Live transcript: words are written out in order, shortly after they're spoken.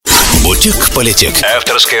Politic.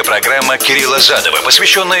 Авторская программа Кирилла Задова,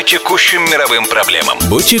 посвященная текущим мировым проблемам.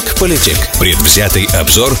 Politic. Предвзятый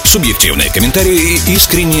обзор, субъективные комментарии и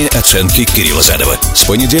искренние оценки Кирилла Задова. С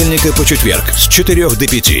понедельника по четверг с 4 до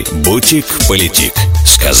 5. Politic.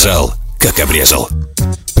 Сказал, как обрезал.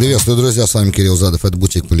 Приветствую, друзья, с вами Кирилл Задов, это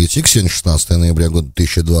Politic. Сегодня 16 ноября года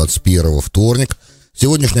 2021, вторник.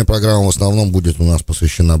 Сегодняшняя программа в основном будет у нас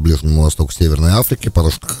посвящена Ближнему Востоку, Северной Африке, потому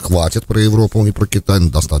что хватит про Европу и про Китай,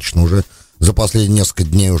 достаточно уже. За последние несколько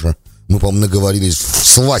дней уже мы, по-моему, наговорились в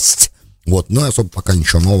сласть. Вот, но особо пока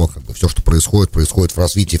ничего нового, все, что происходит в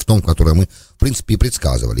развитии, в том, которое мы, в принципе, и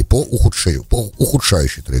предсказывали, по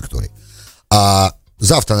ухудшающей траектории. А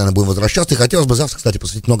завтра, наверное, будем возвращаться, и хотелось бы завтра, кстати,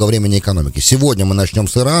 посвятить много времени экономике. Сегодня мы начнем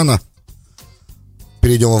с Ирана,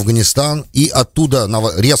 перейдем в Афганистан, и оттуда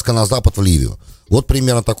резко на запад в Ливию. Вот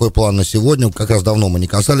примерно такой план на сегодня. Как раз давно мы не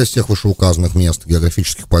касались всех вышеуказанных мест,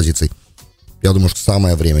 географических позиций. Я думаю, что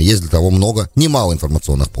самое время. Есть для того немало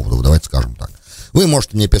информационных поводов, давайте скажем так. Вы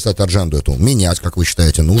можете мне писать адженду эту, менять, как вы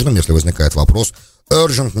считаете нужным, если возникает вопрос.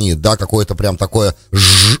 Urgent need, да, какое-то прям такое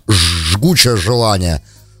жгучее желание,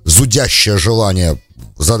 зудящее желание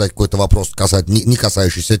задать какой-то вопрос, не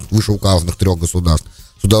касающийся вышеуказанных 3 государств.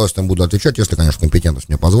 С удовольствием буду отвечать, если, конечно, компетентность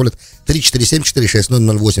мне позволит.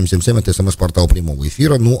 347-460-0877, это смс-портал прямого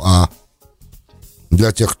эфира. Ну, а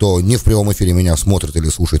для тех, кто не в прямом эфире меня смотрит или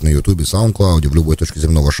слушает на Ютубе, SoundCloud, в любой точке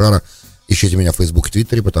земного шара, ищите меня в Facebook и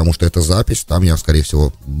Твиттере, потому что это запись, там я, скорее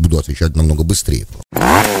всего, буду отвечать намного быстрее.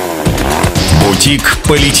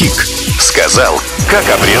 Politic. Сказал, как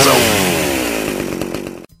обрезал.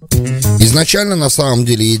 Изначально, на самом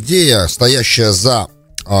деле, идея, стоящая за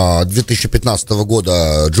 2015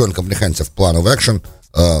 года Joint Comprehensive Plan of Action,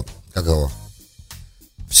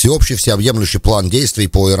 всеобщий, всеобъемлющий план действий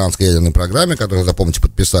по иранской ядерной программе, который, запомните,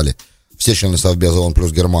 подписали все члены Совбеза ООН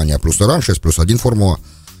плюс Германия плюс Иран, 6+1 формула,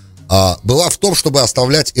 была в том, чтобы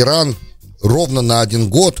оставлять Иран ровно на 1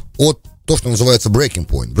 год от того, что называется breaking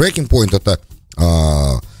point. Breaking point — это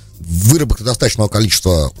выработка достаточного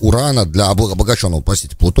количества урана для обогащенного,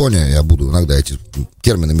 простите, плутония. Я буду иногда эти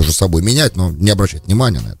термины между собой менять, но не обращать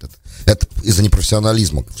внимания на это. Это из-за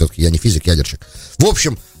непрофессионализма. Все-таки я не физик, ядерщик. В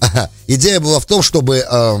общем, идея была в том, чтобы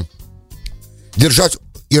держать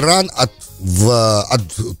Иран от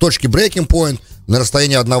точки breaking point на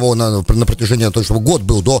расстоянии на протяжении того, чтобы год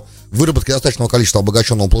был до выработки достаточного количества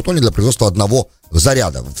обогащенного плутония для производства одного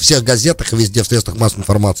заряда. В всех газетах и везде в средствах массовой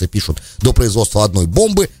информации пишут до производства одной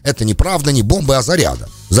бомбы. Это неправда, не бомбы, а заряда.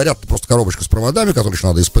 Заряд — просто коробочка с проводами, которую еще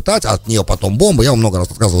надо испытать, а от нее потом бомба. Я вам много раз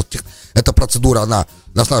рассказывал. Эта процедура, она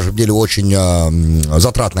на самом деле очень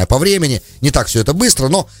затратная по времени. Не так все это быстро,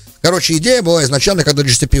 но, идея была изначально, когда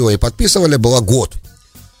JCPOA подписывали, была год.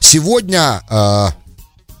 Сегодня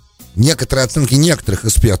некоторые оценки некоторых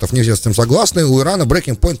экспертов, не все с этим согласны, у Ирана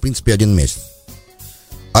breaking point, в принципе, 1 месяц.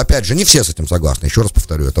 Опять же, не все с этим согласны. Еще раз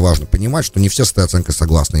повторю, это важно понимать, что не все с этой оценкой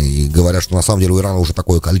согласны и говорят, что на самом деле у Ирана уже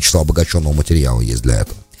такое количество обогащенного материала есть для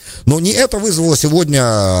этого. Но не это вызвало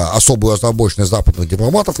сегодня особую озабоченность западных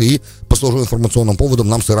дипломатов и послужило информационным поводом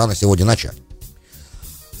нам с Ирана сегодня начать.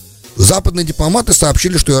 Западные дипломаты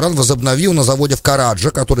сообщили, что Иран возобновил на заводе в Карадже,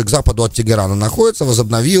 который к западу от Тегерана находится,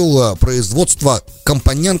 возобновил производство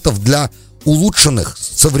компонентов для улучшенных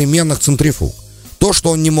современных центрифуг. То,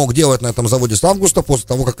 что он не мог делать на этом заводе с августа, после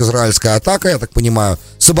того, как израильская атака, я так понимаю,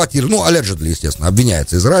 allegedly, естественно,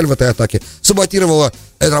 обвиняется Израиль в этой атаке, саботировала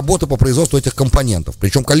работу по производству этих компонентов.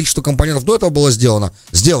 Причем количество компонентов до этого было сделанных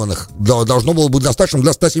должно было быть достаточно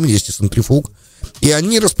для 170 центрифуг. И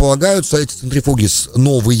они располагаются, эти центрифуги,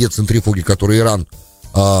 новые центрифуги, которые Иран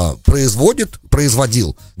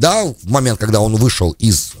производил, да, в момент, когда он вышел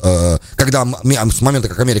с момента,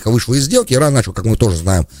 как Америка вышла из сделки, Иран начал, как мы тоже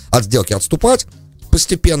знаем, от сделки отступать,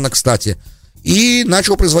 постепенно, кстати, и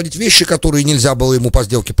начал производить вещи, которые нельзя было ему по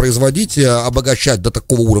сделке производить, обогащать до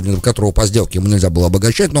такого уровня, до которого по сделке ему нельзя было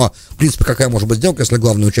обогащать. Ну, а, в принципе, какая может быть сделка, если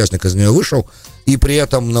главный участник из нее вышел и при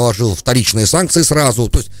этом наложил вторичные санкции сразу,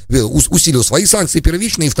 то есть усилил свои санкции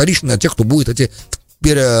первичные и вторичные на тех, кто будет эти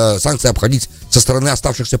санкции обходить со стороны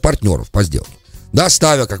оставшихся партнеров по сделке. Да,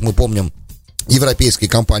 ставя, как мы помним, европейские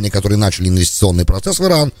компании, которые начали инвестиционный процесс в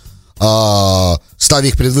Иран, ставя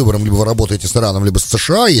их перед выбором, либо вы работаете с Ираном, либо с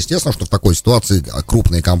США, естественно, что в такой ситуации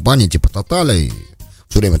крупные компании типа Тоталя, и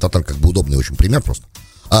все время Тоталь как бы удобный очень пример просто,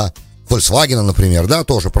 Volkswagen, например, да,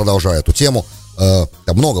 тоже продолжая эту тему,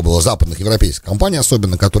 там много было западных европейских компаний,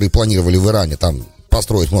 особенно, которые планировали в Иране там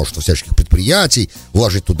построить множество всяческих предприятий,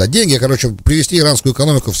 вложить туда деньги, привести иранскую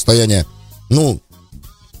экономику в состояние,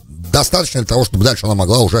 достаточно для того, чтобы дальше она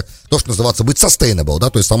могла уже, то, что называется, быть sustainable, да,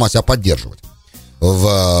 то есть сама себя поддерживать.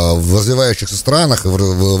 в развивающихся странах,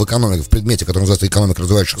 в экономике, в предмете, который называется экономика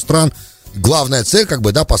развивающихся стран, главная цель,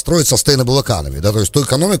 построить sustainable economy, то есть ту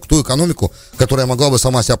экономику, которая могла бы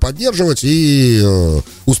сама себя поддерживать и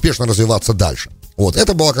успешно развиваться дальше. Вот,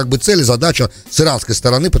 это была цель и задача с иранской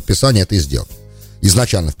стороны подписания этой сделки.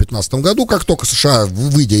 Изначально в 2015 году, как только США,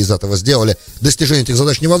 выйдя из этого, сделали достижение этих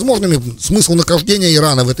задач невозможными, смысл нахождения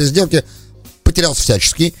Ирана в этой сделке потерялся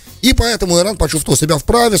всячески, и поэтому Иран почувствовал себя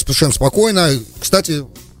вправе, совершенно спокойно. Кстати,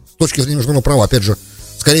 с точки зрения международного права, опять же,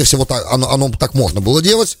 скорее всего, оно так можно было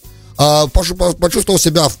делать, почувствовал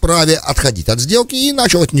себя вправе отходить от сделки и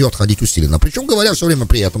начал от нее отходить усиленно. Причем говоря все время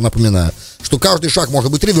при этом, напоминаю, что каждый шаг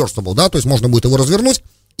может быть reversible, то есть можно будет его развернуть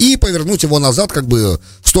и повернуть его назад, в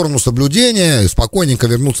сторону соблюдения, и спокойненько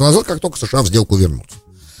вернуться назад, как только США в сделку вернутся.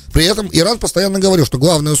 При этом Иран постоянно говорил, что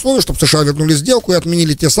главное условие, чтобы США вернули сделку и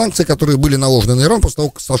отменили те санкции, которые были наложены на Иран после того,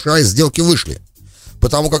 как США из сделки вышли.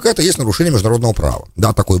 Потому как это есть нарушение международного права.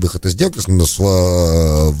 Да, такой выход из сделки с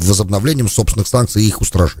возобновлением собственных санкций и их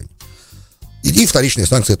устражений. И вторичные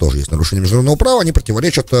санкции тоже есть нарушение международного права, они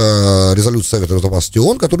противоречат резолюции Совета Безопасности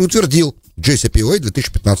ООН, который утвердил JCPOA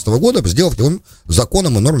 2015 года, сделав его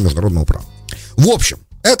законом и нормой международного права. В общем,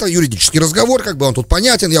 это юридический разговор, он тут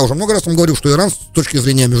понятен. Я уже много раз вам говорил, что Иран с точки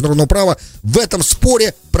зрения международного права в этом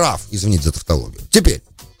споре прав, извините за тавтологию. Теперь,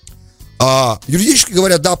 юридически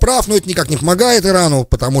говорят, да, прав, но это никак не помогает Ирану,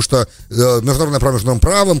 потому что международное право международным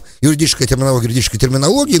правом, юридическая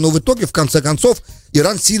терминология, но в итоге, в конце концов,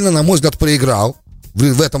 Иран сильно, на мой взгляд, проиграл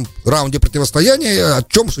в этом раунде противостояния, о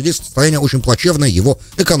чем свидетельствует состояние очень плачевное его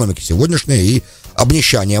экономики сегодняшней и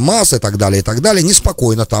обнищание масс и так далее,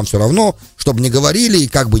 неспокойно там все равно, чтобы не говорили, и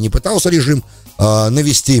как бы не пытался режим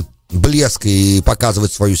навести блеск и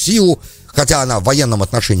показывать свою силу, хотя она в военном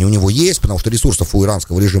отношении у него есть, потому что ресурсов у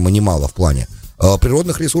иранского режима немало в плане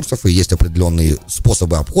природных ресурсов, и есть определенные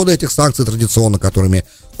способы обхода этих санкций традиционно, которыми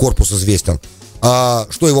корпус известен, что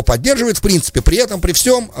его поддерживает, в принципе. При этом, при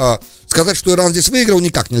всем, сказать, что Иран здесь выиграл,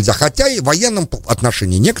 никак нельзя, хотя и в военном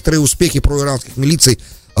отношении некоторые успехи проиранских милиций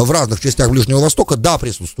в разных частях Ближнего Востока, да,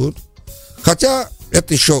 присутствуют, хотя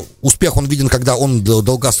это еще успех, он виден, когда он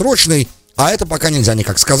долгосрочный. А это пока нельзя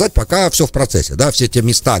никак сказать, пока все в процессе, все те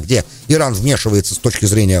места, где Иран вмешивается с точки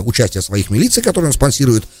зрения участия своих милиций, которые он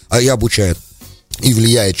спонсирует и обучает, и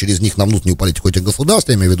влияет через них на внутреннюю политику этих государств,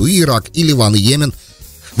 я имею в виду и Ирак, и Ливан, и Йемен,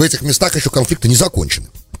 в этих местах еще конфликты не закончены.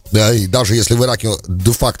 Да, и даже если в Ираке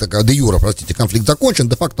де-юра, конфликт закончен,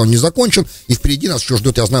 де-факто он не закончен, и впереди нас еще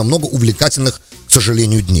ждет, я знаю, много увлекательных, к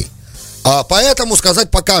сожалению, дней. Поэтому сказать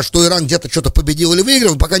пока, что Иран где-то что-то победил или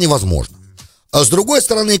выиграл, пока невозможно. А с другой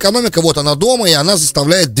стороны, экономика, она дома, и она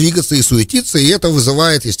заставляет двигаться и суетиться, и это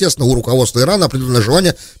вызывает, естественно, у руководства Ирана определенное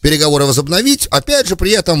желание переговоры возобновить. Опять же,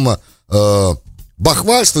 при этом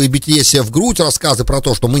бахвальство и битье себе в грудь, рассказы про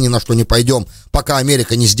то, что мы ни на что не пойдем, пока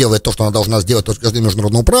Америка не сделает то, что она должна сделать с точки зрения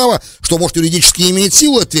международного права, что, может, юридически имеет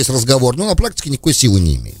силу, это весь разговор, но на практике никакой силы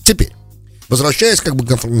не имеет. Теперь, возвращаясь к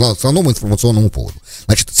основному информационному поводу.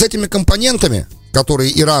 Значит, с этими компонентами,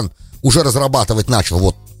 которые Иран уже разрабатывать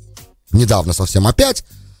начал, недавно совсем опять,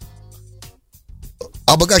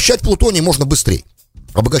 обогащать плутоний можно быстрее.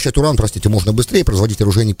 Обогащать уран, можно быстрее, производить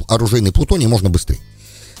оружейный плутоний можно быстрее.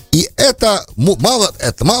 И это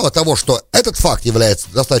мало того, что этот факт является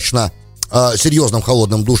достаточно серьезным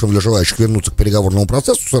холодным душем для желающих вернуться к переговорному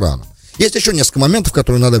процессу с Ираном, есть еще несколько моментов,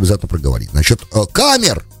 которые надо обязательно проговорить. Значит,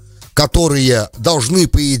 камер, которые должны,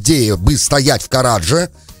 по идее, бы стоять в Карадже,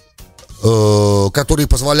 которые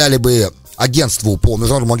позволяли бы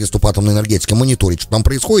Международному агентству по атомной энергетике мониторить, что там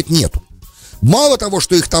происходит, нету. Мало того,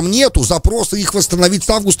 что их там нету, запросы их восстановить с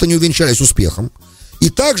августа не увенчались успехом. И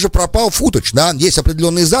также пропал футаж, есть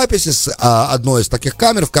определенные записи с одной из таких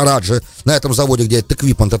камер в Карадже, на этом заводе, где этот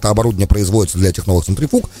эквипмент, это оборудование производится для этих новых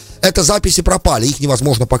центрифуг. Это записи пропали, их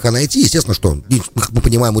невозможно пока найти. Естественно, что, мы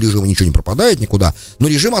понимаем, у режима ничего не пропадает никуда, но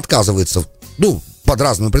режим отказывается, под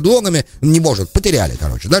разными предлогами, не может, потеряли,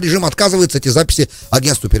 режим отказывается эти записи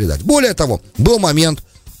агентству передать. Более того, был момент,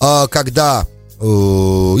 когда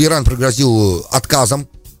Иран пригрозил отказом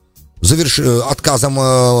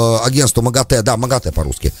агентству МАГАТЭ, МАГАТЭ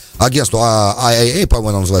по-русски, агентству IAEA,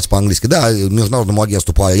 по-моему, называется по-английски, Международному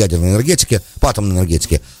агентству по ядерной энергетике, по атомной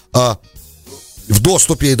энергетике, в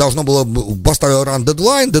доступе должно было поставить Иран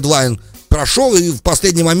дедлайн прошел, и в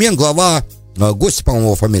последний момент глава Гости, по-моему,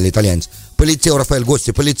 его фамилия итальянец, Рафаэль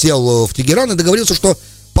Гости полетел в Тегеран и договорился, что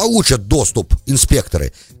получат доступ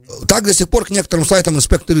инспекторы. Так до сих пор к некоторым сайтам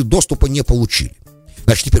инспекторы доступа не получили.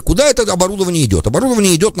 Значит, теперь куда это оборудование идет?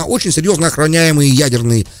 Оборудование идет на очень серьезно охраняемые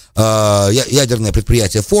ядерные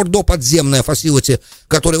предприятия Фордо, подземная фасилити,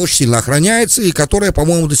 которая очень сильно охраняется и которая,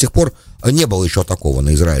 по-моему, до сих пор не было еще такого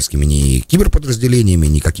на израильскими ни киберподразделениями,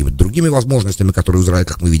 ни какими-то другими возможностями, которые у Израиля,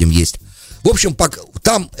 как мы видим, есть. В общем,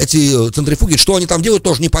 там эти центрифуги, что они там делают,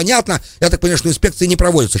 тоже непонятно. Я так понимаю, что инспекции не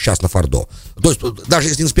проводятся сейчас на Фордо. То есть, даже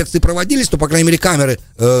если инспекции проводились, то, по крайней мере,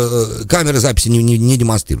 камеры записи не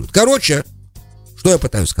демонстрируют. Короче, что я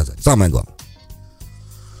пытаюсь сказать? Самое главное.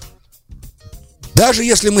 Даже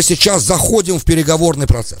если мы сейчас заходим в переговорный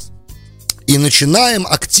процесс и начинаем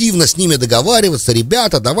активно с ними договариваться,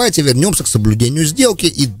 ребята, давайте вернемся к соблюдению сделки,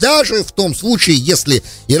 и даже в том случае, если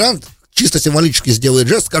Иран чисто символически сделает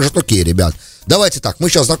жест, скажет: окей, ребят, давайте так, мы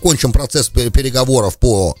сейчас закончим процесс переговоров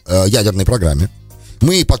по ядерной программе,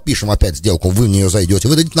 мы подпишем опять сделку, вы в нее зайдете,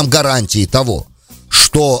 вы дадите нам гарантии того,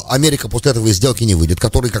 что Америка после этого из сделки не выйдет,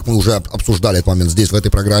 который, как мы уже обсуждали этот момент здесь, в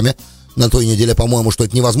этой программе, на той неделе, по-моему, что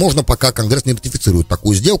это невозможно, пока Конгресс не ратифицирует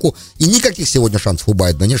такую сделку, и никаких сегодня шансов у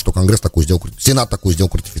Байдена нет, что Конгресс такую сделку, Сенат такую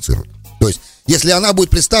сделку ратифицирует. То есть, если она будет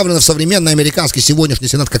представлена в современный американский сегодняшний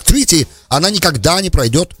Сенат как treaty, она никогда не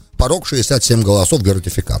пройдет порог 67 голосов для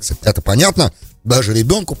ратификации. Это понятно даже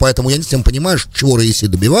ребенку, поэтому я не совсем понимаю, чего Раиси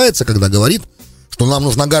добивается, когда говорит, что нам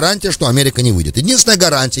нужна гарантия, что Америка не выйдет. Единственная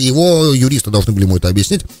гарантия, его юристы должны были ему это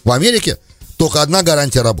объяснить, в Америке только одна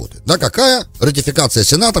гарантия работает. Да, какая? Ратификация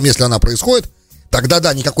Сенатом, если она происходит, тогда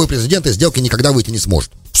да, никакой президент из сделки никогда выйти не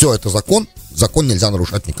сможет. Все, это закон нельзя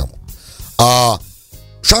нарушать никому. А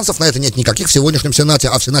шансов на это нет никаких в сегодняшнем Сенате,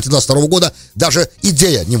 а в Сенате 22 года даже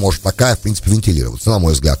идея не может такая, в принципе, вентилироваться, на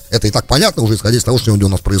мой взгляд. Это и так понятно уже, исходя из того, что у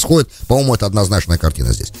нас происходит. По-моему, это однозначная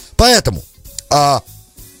картина здесь. Поэтому,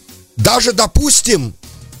 даже, допустим,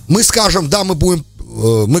 мы скажем, да,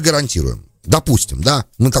 мы гарантируем. Допустим, да,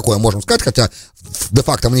 мы такое можем сказать, хотя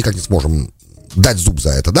де-факто мы никак не сможем дать зуб за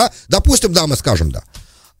это, да. Допустим, да, мы скажем, да.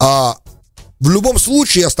 В любом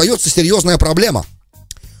случае остается серьезная проблема.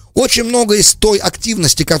 Очень много из той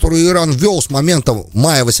активности, которую Иран вел с момента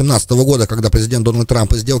мая 2018 года, когда президент Дональд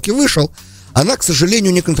Трамп из сделки вышел, она, к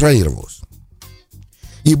сожалению, не контролировалась.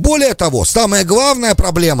 И более того, самая главная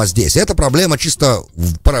проблема здесь, это проблема чисто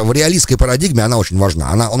в реалистской парадигме, она очень важна,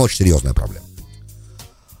 она очень серьезная проблема.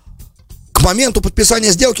 К моменту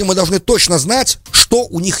подписания сделки мы должны точно знать, что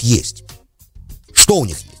у них есть. Что у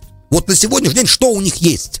них есть. Вот на сегодняшний день, что у них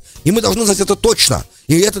есть. И мы должны знать это точно.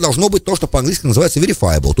 И это должно быть то, что по-английски называется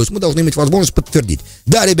verifiable. То есть мы должны иметь возможность подтвердить.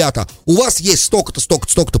 Да, ребята, у вас есть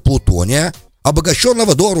столько-то плутония,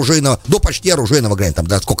 обогащенного до почти оружейного граница, там,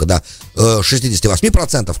 до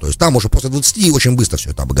 68%, то есть там уже после 20 очень быстро все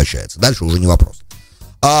это обогащается, дальше уже не вопрос.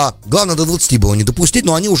 А главное, до 20 было не допустить,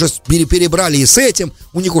 но они уже перебрали и с этим,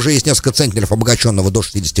 у них уже есть несколько центнеров обогащенного до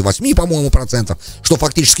 68, по-моему, процентов, что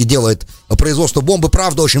фактически делает производство бомбы,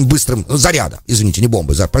 правда, очень быстрым, заряда,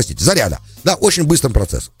 заряда, да, очень быстрым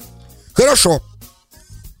процессом. Хорошо.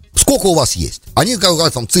 Сколько у вас есть? Они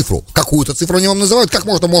говорят вам цифру, какую-то цифру они вам называют, как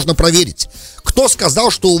можно проверить? Кто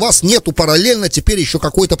сказал, что у вас нету параллельно теперь еще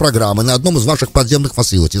какой-то программы на одном из ваших подземных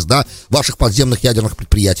facilities, да, ваших подземных ядерных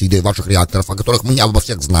предприятий, да, ваших реакторов, о которых мы обо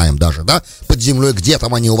всех знаем даже, да, под землей, где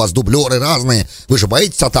там они у вас, дублеры разные, вы же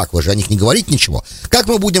боитесь атак, вы же о них не говорите ничего. Как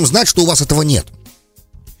мы будем знать, что у вас этого нет?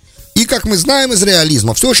 И как мы знаем из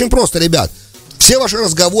реализма, все очень просто, ребят. Все ваши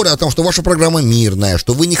разговоры о том, что ваша программа мирная,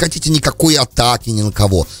 что вы не хотите никакой атаки ни на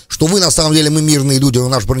кого, что вы, на самом деле, мы мирные люди, у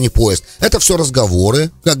наш бронепоезд, это все разговоры,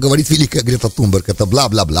 как говорит великая Грета Тунберг, это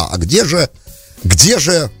бла-бла-бла. А где же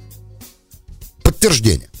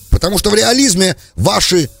подтверждение? Потому что в реализме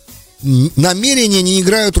ваши намерения не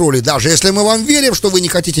играют роли, даже если мы вам верим, что вы не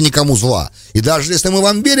хотите никому зла, и даже если мы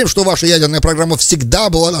вам верим, что ваша ядерная программа всегда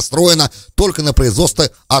была настроена только на производство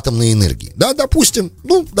атомной энергии. Да, допустим.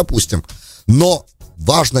 Но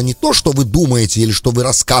важно не то, что вы думаете, или что вы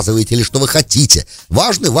рассказываете, или что вы хотите.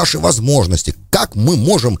 Важны ваши возможности. Как мы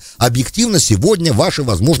можем объективно сегодня ваши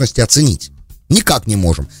возможности оценить? Никак не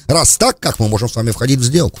можем. Раз так, как мы можем с вами входить в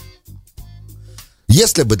сделку?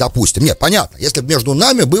 Если бы, допустим, понятно, если бы между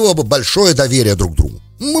нами было бы большое доверие друг к другу,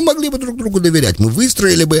 мы могли бы друг другу доверять, мы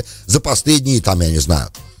выстроили бы за последние,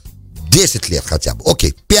 10 лет хотя бы,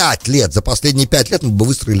 5 лет, за последние 5 лет мы бы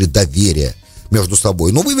выстроили доверие между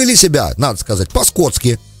собой. Но вы вели себя, надо сказать,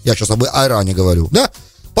 по-скотски. Я сейчас об Иране говорю, да?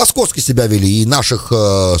 По-скотски себя вели. И наших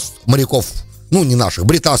моряков, не наших,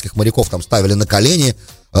 британских моряков там ставили на колени,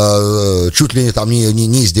 чуть ли там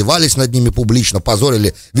не издевались над ними публично,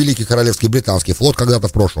 позорили Великий Королевский Британский флот когда-то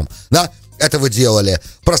в прошлом, да? Это вы делали.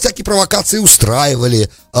 Про всякие провокации устраивали,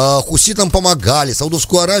 хуситам помогали,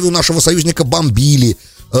 Саудовскую Аравию, нашего союзника, бомбили.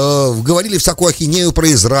 говорили всякую ахинею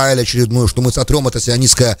про Израиль очередную, что мы сотрем это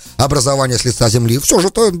сионистское образование с лица земли. Все же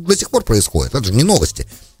это до сих пор происходит, это же не новости.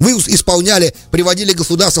 Вы исполняли, приводили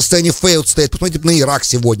государство в состояние failed state. Посмотрите на Ирак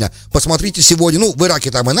сегодня. Посмотрите сегодня, в Ираке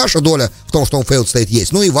там и наша доля в том, что он failed state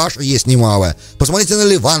есть, и ваша есть немалая. Посмотрите на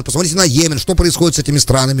Ливан, посмотрите на Йемен, что происходит с этими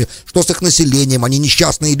странами, что с их населением. Они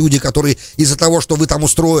несчастные люди, которые из-за того, что вы там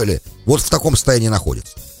устроили, вот в таком состоянии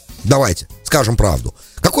находятся. Давайте, скажем правду.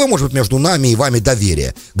 Какое может быть между нами и вами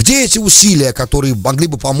доверие? Где эти усилия, которые могли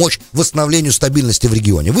бы помочь восстановлению стабильности в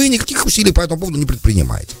регионе? Вы никаких усилий по этому поводу не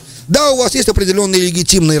предпринимаете. Да, у вас есть определенные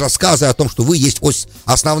легитимные рассказы о том, что вы есть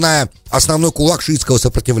основной кулак шиитского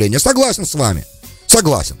сопротивления. Согласен с вами.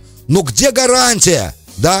 Согласен. Но где гарантия,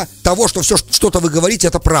 того, что все, что-то вы говорите,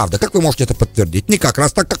 это правда? Как вы можете это подтвердить? Никак,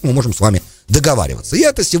 раз так, как мы можем с вами договариваться. И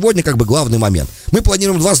это сегодня главный момент. Мы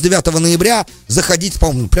планируем 29 ноября заходить,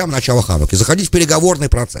 по-моему, прямо начало Хануки, заходить в переговорный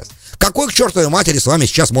процесс. Какой к чертовой матери с вами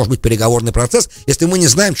сейчас может быть переговорный процесс, если мы не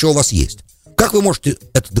знаем, что у вас есть? Как вы можете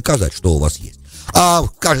это доказать, что у вас есть?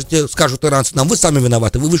 Скажут иранцы нам, вы сами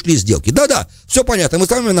виноваты, вы вышли из сделки. Да-да, все понятно, мы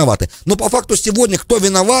сами виноваты. Но по факту сегодня кто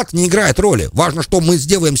виноват, не играет роли. Важно, что мы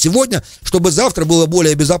сделаем сегодня, чтобы завтра было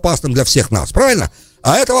более безопасным для всех нас. Правильно?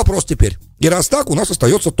 А это вопрос теперь. И раз так, у нас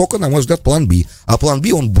остается только, на мой взгляд, план Б. А план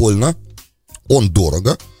Б, он больно, он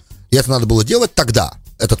дорого. И это надо было делать тогда.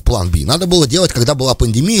 Этот план Б надо было делать, когда была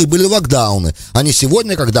пандемия и были локдауны, а не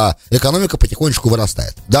сегодня, когда экономика потихонечку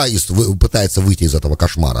вырастает, и пытается выйти из этого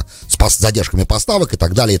кошмара с задержками поставок и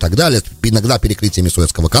так далее, иногда перекрытиями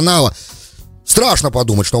Суэцкого канала. Страшно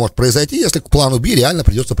подумать, что может произойти, если к плану Б реально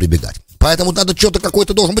придется прибегать. Поэтому надо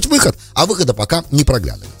какой-то должен быть выход, а выхода пока не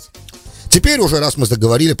проглядывается. Теперь уже, раз мы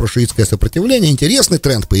заговорили про шиитское сопротивление, интересный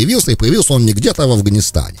тренд появился, и появился он не где-то, а в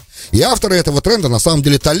Афганистане. И авторы этого тренда на самом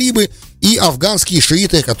деле талибы и афганские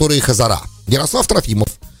шииты, которые хазара. Ярослав Трофимов,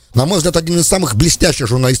 на мой взгляд, один из самых блестящих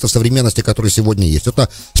журналистов современности, который сегодня есть. Это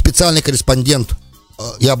специальный корреспондент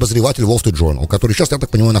и обозреватель Wall Street Journal, который сейчас, я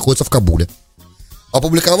так понимаю, находится в Кабуле.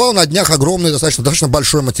 Опубликовал на днях огромный, достаточно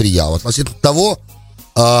большой материал относительно того,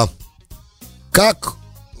 как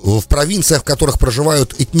в провинциях, в которых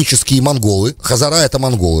проживают этнические монголы, хазара это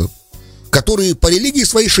монголы, которые по религии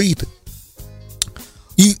свои шииты.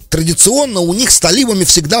 И традиционно у них с талибами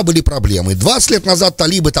всегда были проблемы. 20 лет назад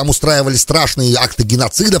талибы там устраивали страшные акты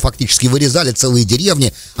геноцида, фактически вырезали целые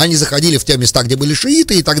деревни. Они заходили в те места, где были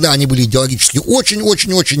шииты, и тогда они были идеологически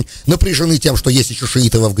очень-очень-очень напряжены тем, что есть еще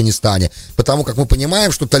шииты в Афганистане. Потому как мы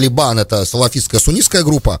понимаем, что Талибан — это салафистская суннитская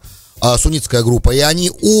группа, и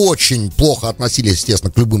они очень плохо относились,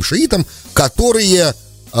 естественно, к любым шиитам, которые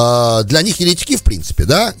для них еретики, в принципе,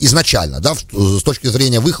 изначально, с точки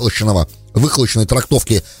зрения выхолощенной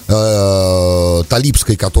трактовки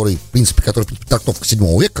талибской, который трактовка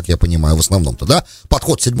 7 века, как я понимаю, в основном-то,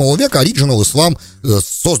 подход 7 века, оригинал ислам,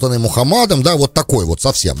 созданный Мухаммадом, вот такой вот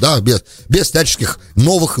совсем, без всяческих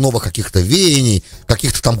новых каких-то веяний,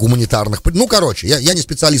 каких-то там гуманитарных, я не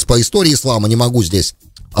специалист по истории ислама, не могу здесь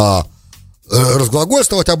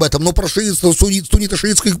разглагольствовать об этом, но про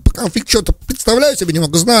суннито-шиитский конфликт что-то представляю себе,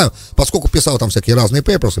 немного знаю, поскольку писал там всякие разные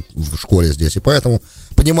пейперсы в школе здесь, и поэтому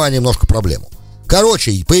понимаю немножко проблему.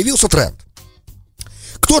 Появился тренд.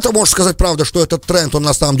 Кто-то может сказать, правда, что этот тренд, он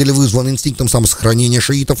на самом деле вызван инстинктом самосохранения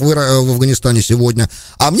шиитов в Афганистане сегодня,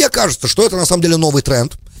 а мне кажется, что это на самом деле новый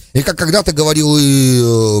тренд. И как когда-то говорил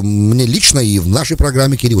и мне лично, и в нашей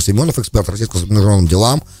программе Кирилл Семенов, эксперт российского по международным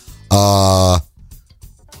делам,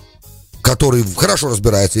 который хорошо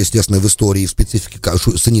разбирается, естественно, в истории, в специфике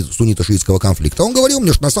суннито-шиитского конфликта. Он говорил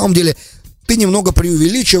мне, что на самом деле ты немного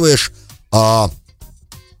преувеличиваешь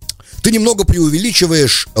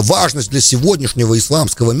важность для сегодняшнего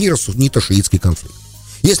исламского мира суннито-шиитский конфликт.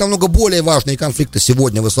 Есть намного более важные конфликты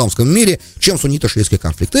сегодня в исламском мире, чем суннито-шиитский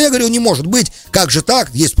конфликт. И я говорю, не может быть, как же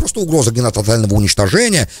так? Есть просто угроза тотального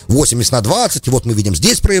уничтожения, 80/20, и вот мы видим,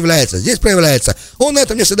 здесь проявляется. Он на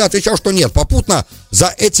это мне всегда отвечал, что нет, попутно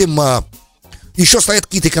за этим еще стоят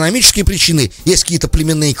какие-то экономические причины, есть какие-то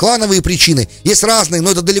племенные клановые причины, есть разные,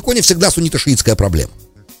 но это далеко не всегда суннито-шиитская проблема.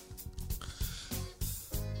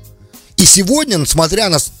 И сегодня, несмотря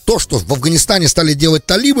на то, что в Афганистане стали делать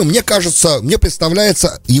талибы, мне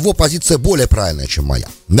представляется его позиция более правильная, чем моя.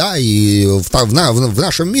 И в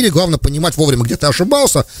нашем мире главное понимать вовремя, где ты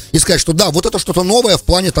ошибался, и сказать, что вот это что-то новое в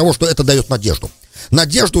плане того, что это дает надежду.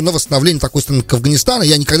 Надежду на восстановление такой страны, как Афганистана.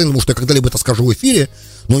 Я никогда не думал, что я когда-либо это скажу в эфире,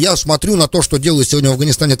 но я смотрю на то, что делают сегодня в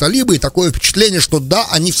Афганистане талибы, и такое впечатление, что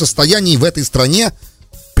они в состоянии в эту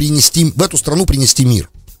страну принести мир.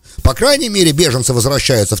 По крайней мере, беженцы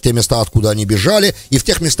возвращаются в те места, откуда они бежали, и в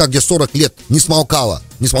тех местах, где 40 лет не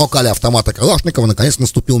смолкали автоматы Калашникова, наконец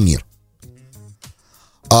наступил мир.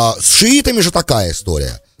 С шиитами же такая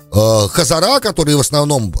история. Хазара, которые в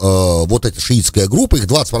основном вот эта шиитская группа, их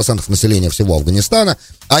 20% населения всего Афганистана,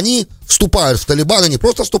 они вступают в Талибан, и не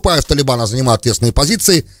просто вступают в Талибан, а занимают ответственные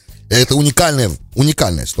позиции. Это уникальная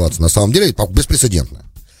ситуация, на самом деле, беспрецедентная.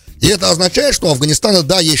 И это означает, что у Афганистана,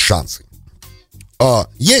 да, есть шансы.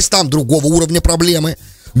 Есть там другого уровня проблемы.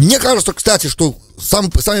 Мне кажется, кстати, что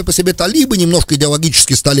сами по себе талибы немножко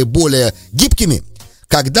идеологически стали более гибкими,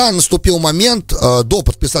 когда наступил момент до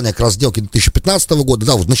подписания как раз сделки 2015 года,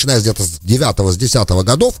 да, вот начиная где-то с 9-10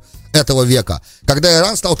 годов этого века, когда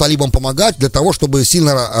Иран стал талибам помогать для того, чтобы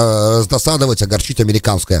сильно раздосадовать, огорчить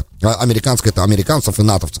американцев и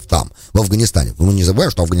натовцев там, в Афганистане. Ну, не забывай,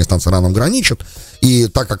 что Афганистан с Ираном граничит, и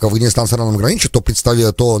так как Афганистан с Ираном граничит,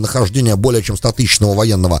 то нахождение более чем 100-тысячного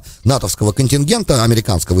военного натовского контингента,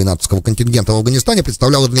 американского и натовского контингента в Афганистане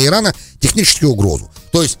представляло для Ирана техническую угрозу.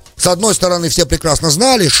 То есть, с одной стороны, все прекрасно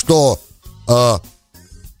знали, что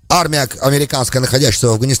армия американская, находящаяся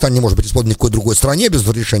в Афганистане, не может быть использована ни в какой другой стране без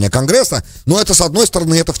разрешения Конгресса, но это, с одной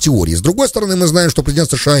стороны, это в теории. С другой стороны, мы знаем, что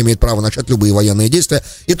президент США имеет право начать любые военные действия,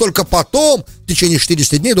 и только потом, в течение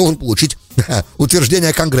 60 дней, должен получить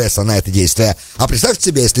утверждение Конгресса на это действие. А представьте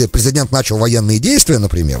себе, если президент начал военные действия,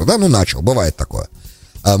 например, да, начал, бывает такое,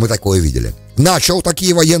 мы такое видели, начал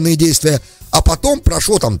такие военные действия, а потом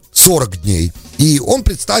прошло там 40 дней, и он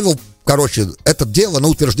представил, это дело на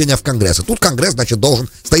утверждение в Конгресс. И тут Конгресс, значит,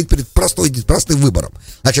 стоит перед простым выбором.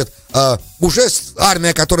 Значит, уже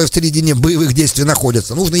армия, которая в середине боевых действий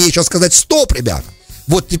находится, нужно ей сейчас сказать: стоп, ребята,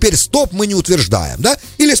 вот теперь стоп, мы не утверждаем, да?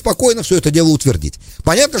 Или спокойно все это дело утвердить.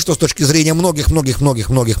 Понятно, что с точки зрения многих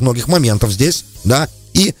моментов здесь, да,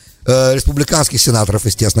 и республиканских сенаторов,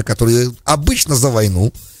 естественно, которые обычно за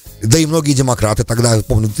войну, да и многие демократы тогда,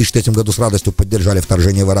 помню, в 2003 году с радостью поддержали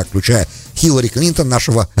вторжение в Ирак, включая Хиллари Клинтон,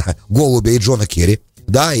 нашего голубя, и Джона Керри,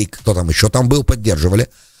 да, и кто там еще там был, поддерживали.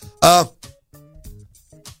 То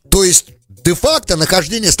есть, де-факто,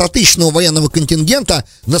 нахождение 100-тысячного военного контингента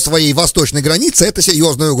на своей восточной границе — это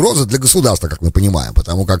серьезная угроза для государства, как мы понимаем,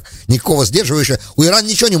 потому как никакого сдерживающего у Ирана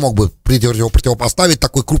ничего не мог бы противопоставить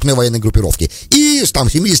такой крупной военной группировке. И там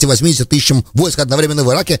 70-80 тысячам войск одновременно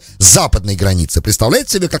в Ираке с западной границы.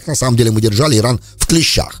 Представляете себе, как на самом деле мы держали Иран в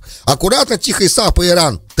клещах? Аккуратно, тихо и сапо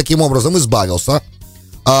Иран таким образом избавился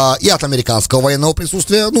и от американского военного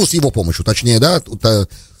присутствия, с его помощью, точнее, да,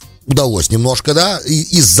 удалось немножко, да,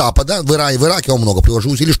 из Запада, в Ираке он много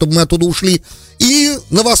приложил усилий, чтобы мы оттуда ушли, и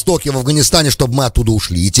на востоке, в Афганистане, чтобы мы оттуда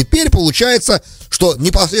ушли. И теперь получается, что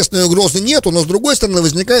непосредственной угрозы нету, но с другой стороны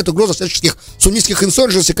возникает угроза всяческих суннитских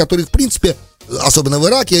инсурдженций, которые, в принципе, особенно в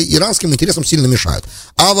Ираке, иранским интересам сильно мешают.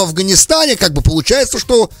 А в Афганистане, получается,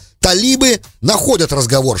 что талибы находят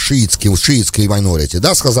разговор шиитской майнорити,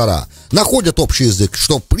 да, с Хазара, находят общий язык,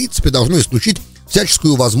 что, в принципе, должно исключить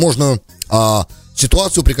всяческую возможную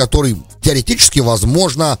ситуацию, при которой теоретически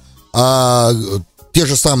возможно те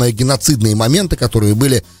же самые геноцидные моменты, которые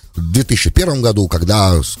были в 2001 году,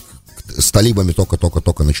 когда с талибами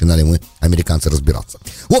только начинали мы, американцы, разбираться.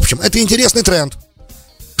 В общем, это интересный тренд.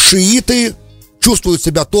 Шииты чувствуют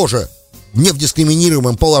себя тоже не в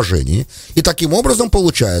дискриминируемом положении, и таким образом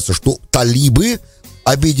получается, что талибы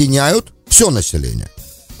объединяют все население.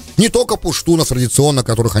 Не только пуштунов традиционно,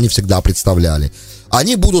 которых они всегда представляли.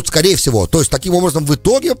 Они будут, скорее всего, то есть таким образом в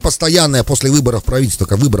итоге постоянное после выборов правительства,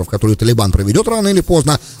 выборов, которые Талибан проведет рано или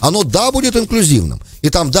поздно, оно, да, будет инклюзивным. И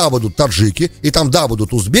там, да, будут таджики, и там, да,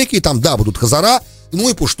 будут узбеки, и там, да, будут хазара,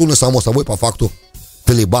 и пуштуны, само собой, по факту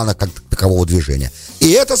Талибана как такового движения.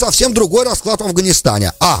 И это совсем другой расклад в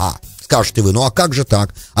Афганистане. Ага. Скажете вы, а как же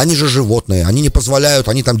так? Они же животные, они не позволяют,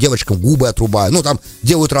 они там девочкам губы отрубают, там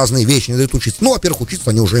делают разные вещи, не дают учиться. Во-первых, учиться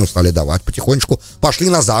они уже им стали давать потихонечку, пошли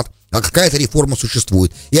назад, а какая-то реформа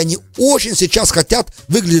существует. И они очень сейчас хотят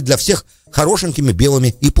выглядеть для всех хорошенькими,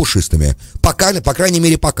 белыми и пушистыми. По крайней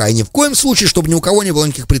мере, пока. И ни в коем случае, чтобы ни у кого не было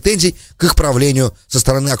никаких претензий к их правлению со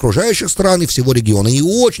стороны окружающих стран и всего региона. И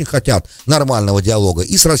очень хотят нормального диалога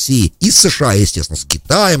и с Россией, и с США, естественно, с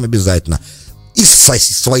Китаем обязательно, и с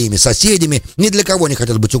своими соседями, ни для кого не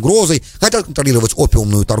хотят быть угрозой, хотят контролировать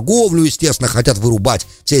опиумную торговлю, естественно, хотят вырубать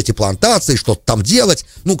все эти плантации, что-то там делать.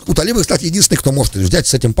 У талибов, кстати, единственный, кто может взять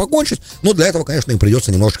с этим покончить, но для этого, конечно, им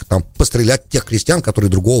придется немножечко там пострелять тех крестьян, которые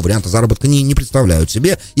другого варианта заработка не представляют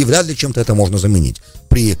себе, и вряд ли чем-то это можно заменить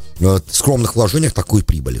при скромных вложениях такой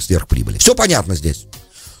прибыли, сверхприбыли. Все понятно здесь.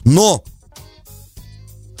 Но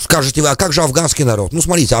Скажете вы, а как же афганский народ? Ну,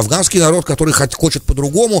 смотрите, афганский народ, который хочет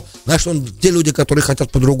по-другому, значит, те люди, которые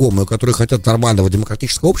хотят по-другому, которые хотят нормального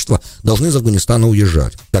демократического общества, должны из Афганистана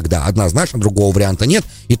уезжать. Тогда однозначно другого варианта нет,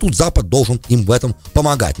 и тут Запад должен им в этом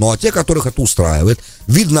помогать. Ну, а те, которых это устраивает,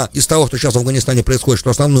 видно из того, что сейчас в Афганистане происходит, что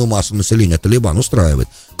основную массу населения Талибан устраивает.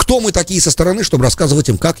 Кто мы такие со стороны, чтобы рассказывать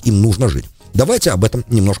им, как им нужно жить? Давайте об этом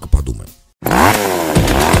немножко подумаем.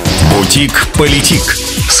 Бутик-политик.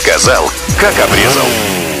 Сказал, как обрезал.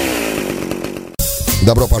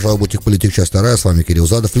 Добро пожаловать в Бутик-политик, часть 2. С вами Кирилл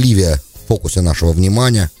Задов. Ливия в фокусе нашего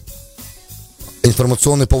внимания.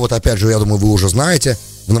 Информационный повод, опять же, я думаю, вы уже знаете.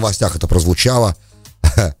 В новостях это прозвучало.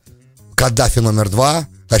 Каддафи номер 2.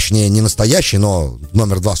 Точнее, не настоящий, но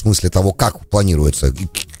номер 2 в смысле того, как планируется,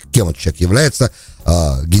 кем этот человек является.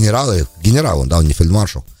 Генералом, да, он не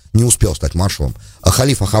фельдмаршал. Не успел стать маршалом.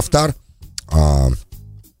 Халифа Хафтар.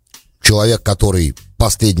 Человек, который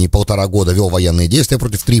последние 1,5 года вел военные действия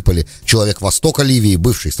против Триполи, человек востока Ливии,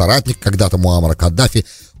 бывший соратник когда-то Муаммара Каддафи,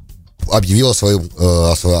 заявил свою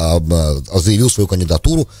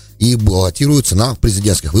кандидатуру и баллотируется на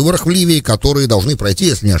президентских выборах в Ливии, которые должны пройти,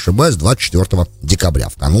 если не ошибаюсь, 24 декабря,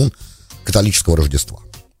 в канун католического Рождества.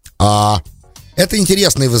 Это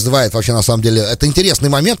интересно и вызывает вообще, на самом деле, это интересный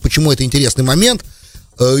момент. Почему это интересный момент?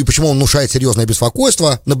 И почему он внушает серьезное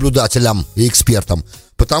беспокойство наблюдателям и экспертам?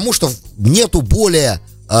 Потому что нету более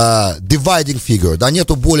dividing figure, да,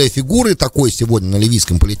 нету более фигуры такой сегодня на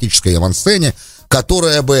ливийском политической авансцене,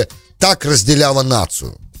 которая бы так разделяла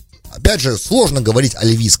нацию. Опять же, сложно говорить о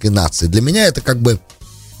ливийской нации. Для меня это как бы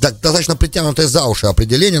достаточно притянутое за уши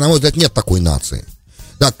определение. На мой взгляд, нет такой нации.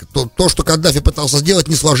 Так, то, что Каддафи пытался сделать,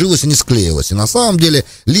 не сложилось и не склеилось. И на самом деле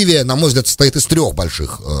Ливия, на мой взгляд, состоит из 3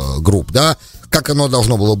 больших групп, да, как оно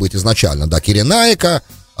должно было быть изначально, да, Киренаика,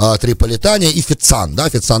 Триполитания и Фецан, да,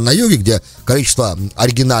 Фецан на юге, где количество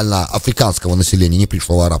оригинально африканского населения, не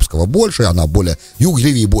пришлого арабского, больше, она более, юг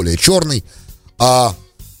Ливии более черный,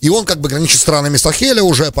 и он как бы граничит с странами Сахеля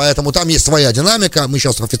уже, поэтому там есть своя динамика. Мы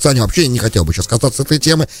сейчас в Фецане вообще не хотел бы сейчас касаться этой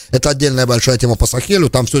темы, это отдельная большая тема по Сахелю,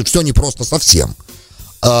 там все не просто совсем.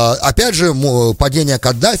 Опять же, падение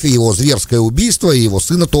Каддафи, его зверское убийство, и его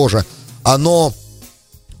сына тоже, оно,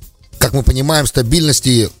 как мы понимаем,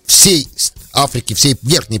 стабильности всей Африки, всей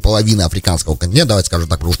верхней половины африканского континента, давайте скажем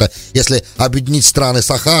так, потому что если объединить страны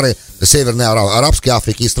Сахары, Северной Арабской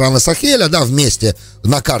Африки и страны Сахеля, да, вместе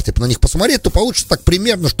на карте на них посмотреть, то получится так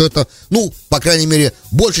примерно, что это, ну, по крайней мере,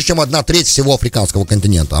 больше, чем 1/3 всего африканского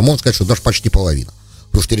континента, а можно сказать, что даже почти половина.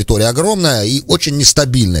 Потому что территория огромная и очень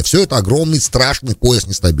нестабильная. Все это огромный, страшный пояс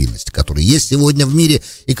нестабильности, который есть сегодня в мире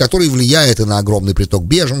и который влияет и на огромный приток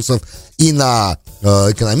беженцев, и на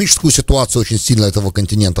экономическую ситуацию очень сильно этого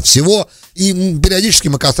континента всего. И периодически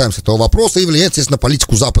мы касаемся этого вопроса и влияет, естественно, на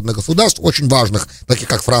политику западных государств, очень важных, таких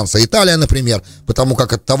как Франция и Италия, например, потому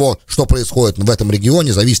как от того, что происходит в этом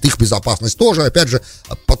регионе, зависит их безопасность тоже. Опять же,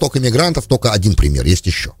 поток иммигрантов только один пример, есть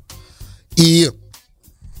еще. И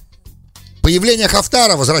появление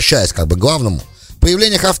Хафтара, возвращаясь как бы к главному,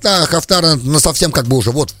 появление Хафтара на совсем как бы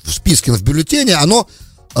уже вот в списке, в бюллетене, оно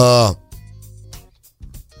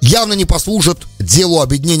явно не послужит делу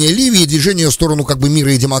объединения Ливии и движению в сторону как бы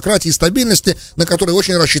мира и демократии и стабильности, на который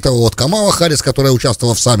очень рассчитывала вот Камала Харрис, которая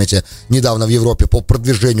участвовала в саммите недавно в Европе по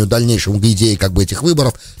продвижению дальнейшему идеи как бы этих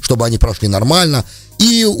выборов, чтобы они прошли нормально,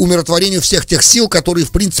 и умиротворению всех тех сил, которые,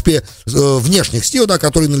 в принципе, внешних сил, да,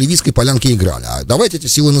 которые на ливийской полянке играли. А давайте эти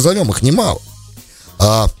силы назовем, их немало.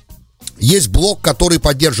 Есть блок, который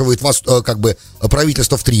поддерживает как бы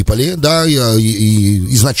правительство в Триполи, да,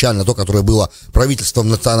 и изначально то, которое было правительством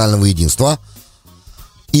национального единства.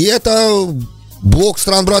 И это блок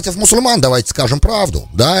стран-братьев-мусульман, давайте скажем правду.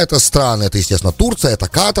 Да, это страны, это, естественно, Турция, это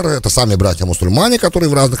Катар, это сами братья-мусульмане, которые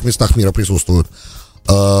в разных местах мира присутствуют.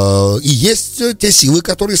 И есть те силы,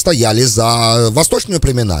 которые стояли за восточными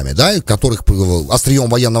племенами, да, которых острием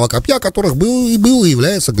военного копья, которых был и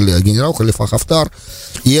является генерал Халифа Хафтар.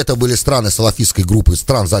 И это были страны салафистской группы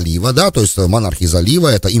стран залива, да, то есть монархии залива,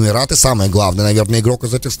 это Эмираты, самый главный, наверное, игрок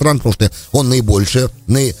из этих стран, потому что он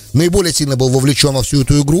наиболее сильно был вовлечен во всю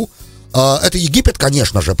эту игру. Это Египет,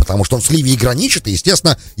 конечно же, потому что он с Ливией граничит, и,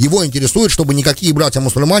 естественно, его интересует, чтобы никакие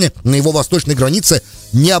братья-мусульмане на его восточной границе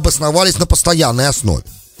не обосновались на постоянной основе.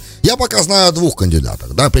 Я пока знаю о 2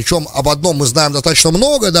 кандидатах, да, причем об одном мы знаем достаточно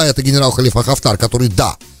много, да, это генерал Халифа Хафтар, который,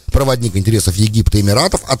 да, проводник интересов Египта и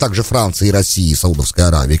Эмиратов, а также Франции, России и Саудовской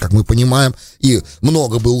Аравии, как мы понимаем, и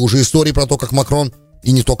много было уже историй про то, как Макрон,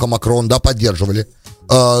 и не только Макрон, да, поддерживали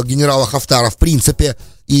генерала Хафтара в принципе,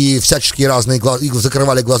 и всяческие разные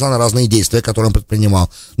закрывали глаза на разные действия, которые он предпринимал.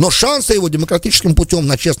 Но шансы его демократическим путем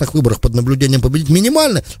на честных выборах под наблюдением победить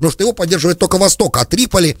минимальны, потому что его поддерживает только Восток, а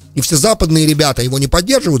Триполи и все западные ребята его не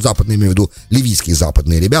поддерживают, западные, имею в виду ливийские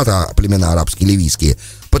западные ребята, племена арабские, ливийские,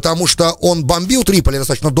 потому что он бомбил Триполи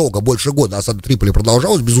достаточно долго, больше года, осада Триполи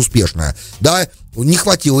продолжалась безуспешная, да, не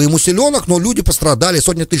хватило ему силенок, но люди пострадали,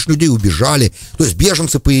 сотни тысяч людей убежали, то есть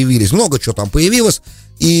беженцы появились, много чего там появилось,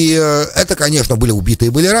 и это, конечно, были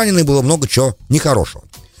убитые, были ранены, было много чего нехорошего.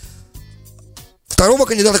 Второго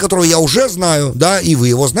кандидата, которого я уже знаю, да, и вы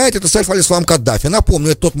его знаете, это Сейф аль-Ислам Каддафи.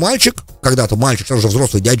 Напомню, это тот мальчик, когда-то мальчик, сейчас уже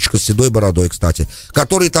взрослый дядечка с седой бородой, кстати,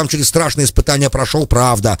 который там через страшные испытания прошел,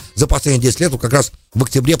 правда, за последние 10 лет, вот как раз в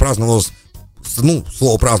октябре праздновалось, ну,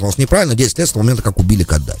 слово праздновалось неправильно, 10 лет с того момента, как убили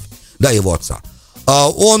Каддафи, да, его отца.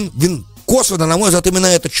 Косвенно, на мой взгляд, именно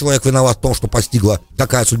этот человек виноват в том, что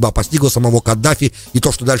какая судьба постигла самого Каддафи и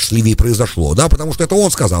то, что дальше с Ливией произошло, да, потому что это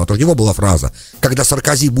он сказал, это же его была фраза, когда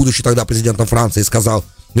Саркози, будучи тогда президентом Франции, сказал: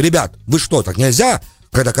 ребят, вы что, так нельзя?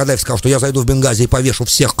 Когда Каддафи сказал, что я зайду в Бенгази и повешу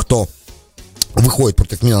всех, кто выходит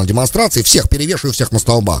против меня на демонстрации, всех перевешиваю, всех на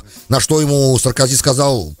столбах, на что ему Саркози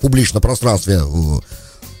сказал в публичном пространстве: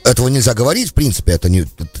 этого нельзя говорить, в принципе, это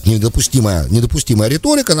недопустимая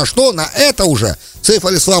риторика, на что на это уже Сейф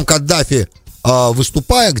аль-Ислам Каддафи,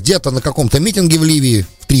 выступая где-то на каком-то митинге в Ливии,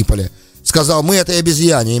 в Триполи, сказал: мы этой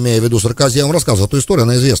обезьяне, имея в виду Саркози, я вам рассказывал эту историю,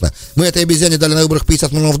 она известна, мы этой обезьяне дали на выборах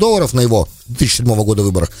 $50 миллионов на его 2007 года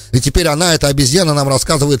выборах, и теперь она, эта обезьяна, нам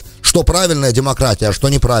рассказывает, что правильная демократия, а что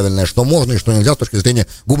неправильная, что можно и что нельзя с точки зрения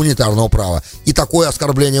гуманитарного права. И такое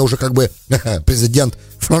оскорбление уже как бы президент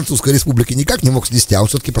Французской Республики никак не мог снести, а он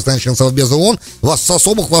все-таки постоянный член Совбеза ООН, в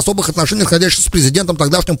особых отношениях находящийся с президентом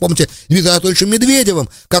тогдашним, помните, Дмитрием Анатольевичем Медведевым,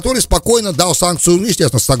 который спокойно дал санкцию, ну,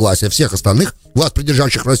 естественно, с согласия всех остальных власть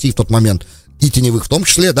придержащих России в тот момент, и теневых в том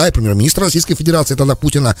числе, да, и премьер-министра Российской Федерации тогда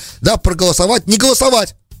Путина, да, проголосовать, не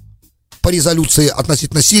голосовать по резолюции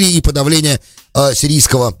относительно Сирии и подавления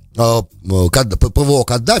сирийского ПВО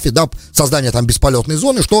Каддафи, да, создание там бесполетной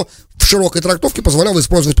зоны, что в широкой трактовке позволяло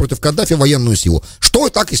использовать против Каддафи военную силу. Что и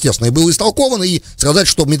так, естественно, и было истолковано, и сказать,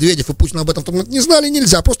 что Медведев и Путин об этом не знали,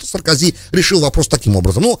 нельзя, просто Саркози решил вопрос таким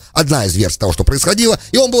образом. Ну, одна из версий того, что происходило,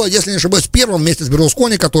 и он был, если не ошибаюсь, первым вместе с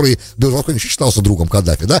Берлускони, который Берлускони считался другом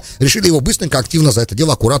Каддафи, да, решили его быстренько, активно за это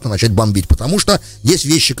дело аккуратно начать бомбить, потому что есть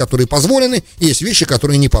вещи, которые позволены, и есть вещи,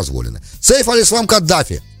 которые не позволены. Сейф аль-Ислам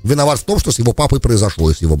Каддафи виноват в том, что с его папой произошло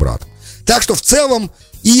и с его братом. Так что в целом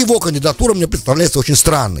и его кандидатура мне представляется очень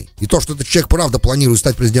странной. И то, что этот человек правда планирует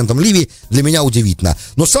стать президентом Ливии, для меня удивительно.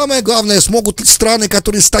 Но самое главное, смогут ли страны,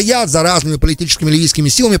 которые стоят за разными политическими ливийскими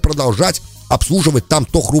силами, продолжать обслуживать там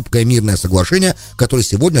то хрупкое мирное соглашение, которое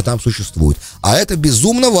сегодня там существует. А это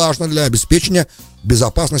безумно важно для обеспечения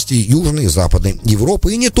безопасности Южной и Западной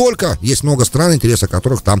Европы. И не только. Есть много стран, интересы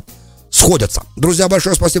которых там сходятся. Друзья,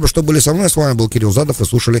 большое спасибо, что были со мной. С вами был Кирилл Задов. Вы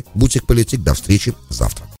слушали «Бутик Политик». До встречи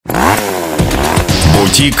завтра.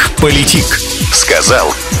 «Бутик Политик».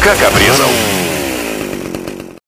 Сказал, как обрезал.